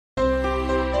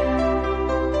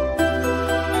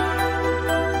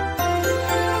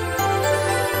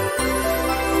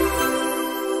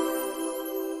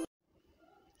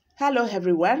Hello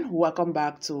everyone, welcome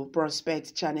back to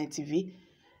Prospect Channel TV.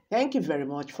 Thank you very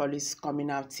much for this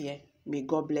coming out here. May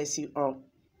God bless you all.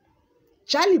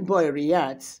 Charley boy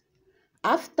reacts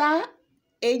after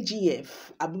AGF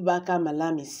Abubakar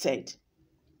Malami said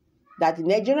that the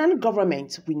Nigerian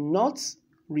government will not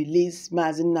release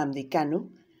Nnamdi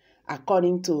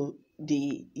according to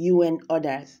the UN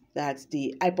orders, that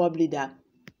the IPOB leader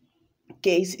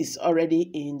case is already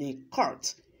in the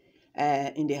court.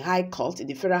 In the High Court, in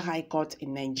the Federal High Court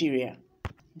in Nigeria,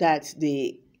 that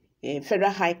the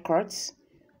Federal High Court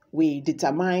will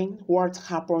determine what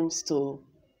happens to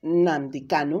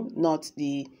Nnamdi, not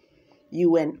the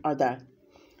UN order.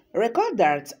 Record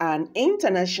that an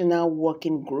international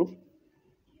working group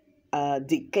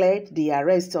declared the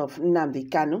arrest of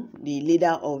Nnamdi, the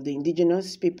leader of the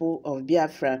indigenous people of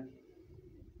Biafra,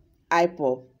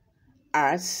 IPOB,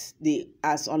 as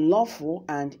unlawful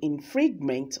and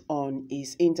infringement on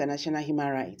its international human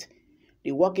rights.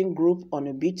 The Working Group on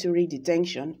Arbitrary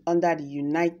Detention under the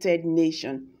United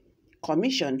Nations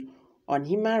Commission on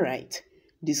Human Rights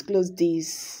disclosed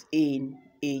this in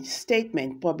a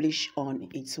statement published on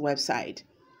its website.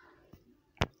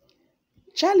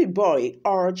 Charley boy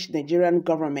urged Nigerian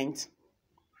government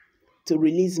to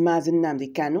release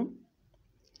Nnamdi.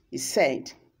 He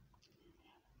said,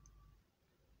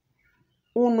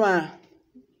 Una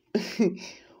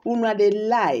dey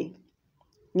lie,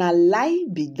 na lie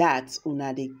be that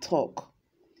una dey talk,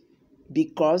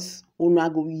 because una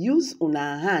go use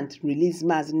una hand release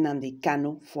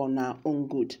Nnamdi for una own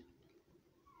good.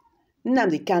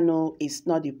 Nnamdi is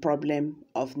not the problem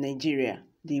of Nigeria.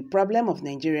 The problem of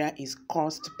Nigeria is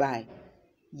caused by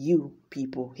you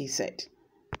people, he said.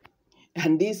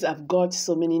 And this have got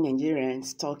so many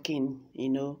Nigerians talking,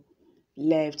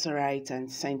 left, right,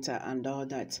 and center, and all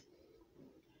that.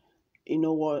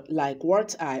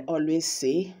 What I always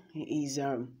say is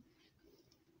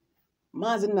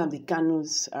Nnamdi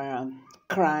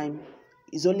crime,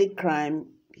 his only crime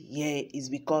here is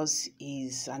because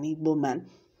he's an Igbo man,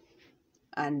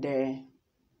 and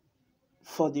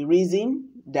for the reason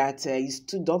that he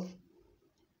stood up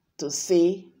to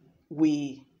say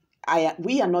we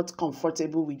are not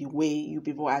comfortable with the way you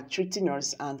people are treating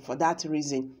us, and for that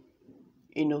reason,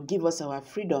 give us our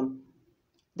freedom.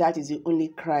 That is the only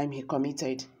crime he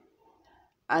committed.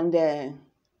 And the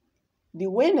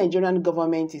way Nigerian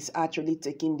government is actually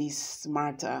taking this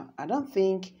matter, I don't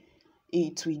think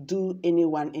it will do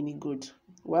anyone any good.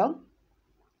 Well,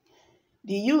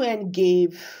 the UN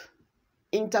gave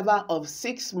interval of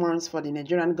 6 months for the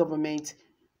Nigerian government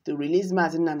to release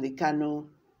Nnamdi,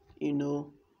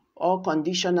 all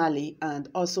conditionally, and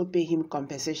also pay him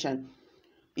compensation.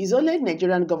 It's only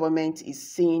Nigerian government is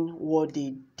seeing what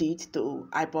they did to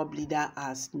IPOB leader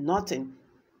as nothing.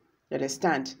 You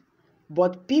understand?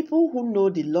 But people who know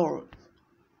the law,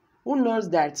 who knows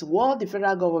that what the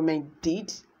federal government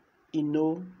did,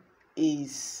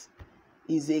 is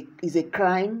a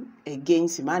crime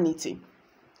against humanity.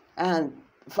 And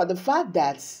for the fact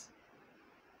that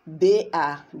they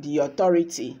are the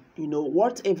authority,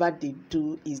 whatever they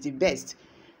do is the best.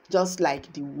 Just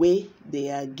like the way they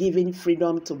are giving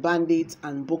freedom to bandits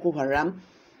and Boko Haram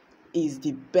is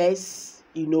the best,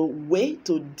 way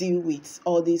to deal with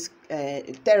all these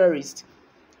terrorists.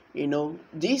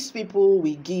 These people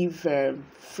will give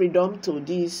freedom to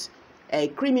these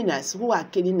criminals who are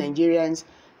killing Nigerians,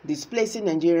 displacing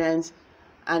Nigerians,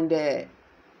 and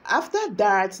after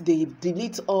that, they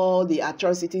delete all the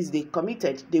atrocities they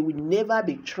committed. They will never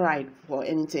be tried for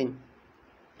anything.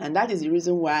 And that is the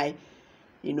reason why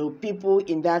people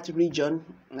in that region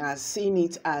are seeing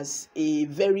it as a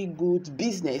very good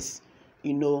business,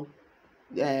 to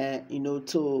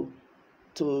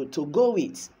go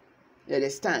with. You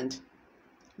understand?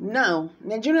 Now,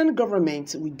 Nigerian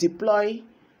government will deploy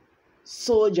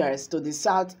soldiers to the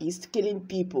southeast, killing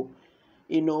people,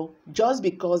 just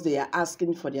because they are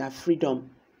asking for their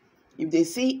freedom. If they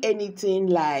see anything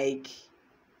like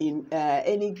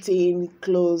anything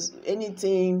close,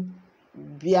 anything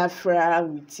Biafra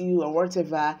with you or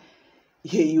whatever,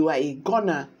 you are a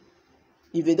gunner.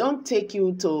 If they don't take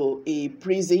you to a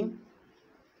prison,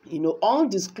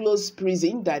 undisclosed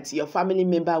prison that your family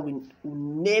member will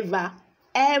never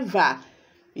ever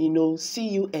see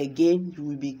you again, you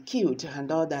will be killed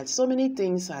and all that. So many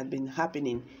things have been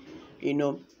happening.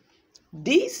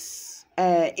 This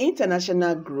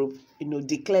international group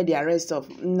declared the arrest of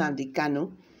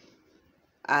Nnamdi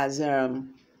as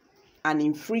an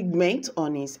infringement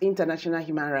on his international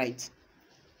human rights.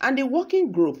 And the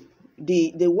working group,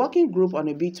 the working group on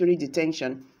arbitrary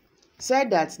detention,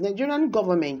 said that Nigerian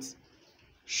government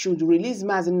should release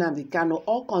Nnamdi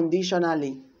all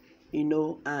conditionally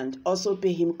and also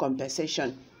pay him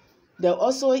compensation. They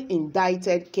also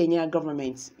indicted Kenya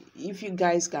government. If you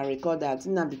guys can recall that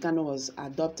Nnamdi Kanu was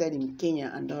adopted in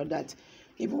Kenya and all that,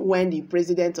 even when the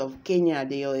president of Kenya,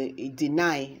 they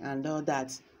deny and all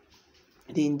that,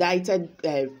 they indicted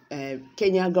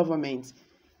Kenya government,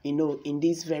 in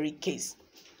this very case.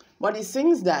 But it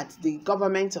seems that the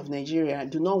government of Nigeria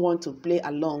do not want to play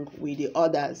along with the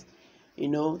others,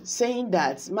 saying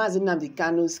that Mazi Nnamdi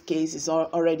Kanu's case is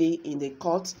already in the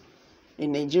court,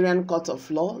 in Nigerian court of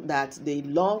law, that the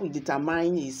law will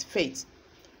determine his fate.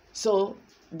 So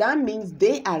that means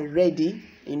they are ready,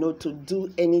 to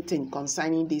do anything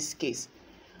concerning this case.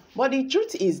 But the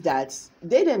truth is that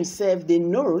they themselves, they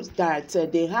know that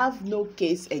they have no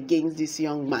case against this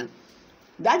young man.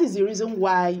 That is the reason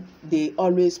why they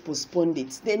always postponed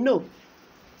it. They know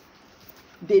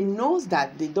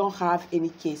that they don't have any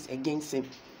case against him,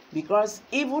 because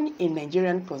even in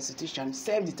Nigerian constitution,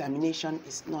 self-determination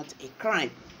is not a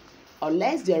crime,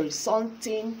 unless there is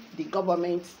something the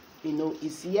government,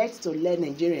 is yet to let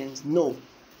Nigerians know.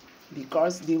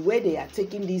 Because the way they are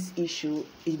taking this issue,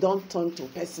 it don't turn to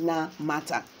personal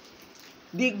matter.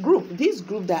 This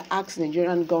group that asked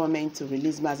Nigerian government to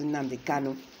release Mazi Nnamdi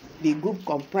Kanu, the group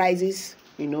comprises,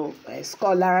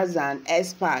 scholars and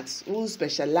experts who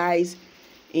specialize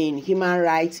in human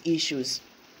rights issues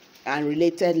and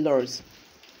related laws.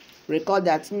 Recall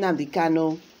that Nnamdi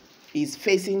Kanu is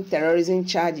facing terrorism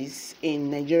charges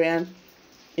in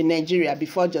Nigeria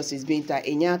before Justice Binta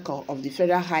Enyako of the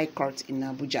Federal High Court in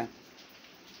Abuja.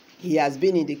 He has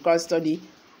been in the custody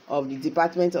of the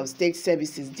Department of State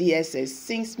Services (DSS)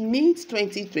 since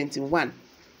mid-2021.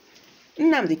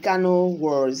 Nnamdi Kanu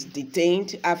was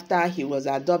detained after he was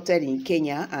adopted in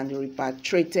Kenya and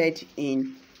repatriated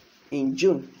in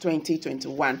June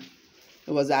 2021.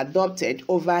 He was adopted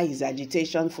over his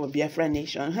agitation for Biafra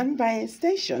Nation and, by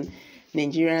extension,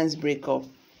 Nigerians break up.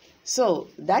 So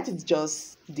that is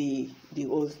just the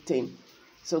whole thing.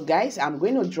 So guys, I'm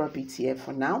going to drop it here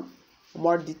for now.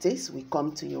 More details will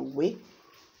come to your way.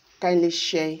 Kindly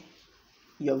share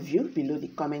your view below the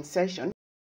comment section.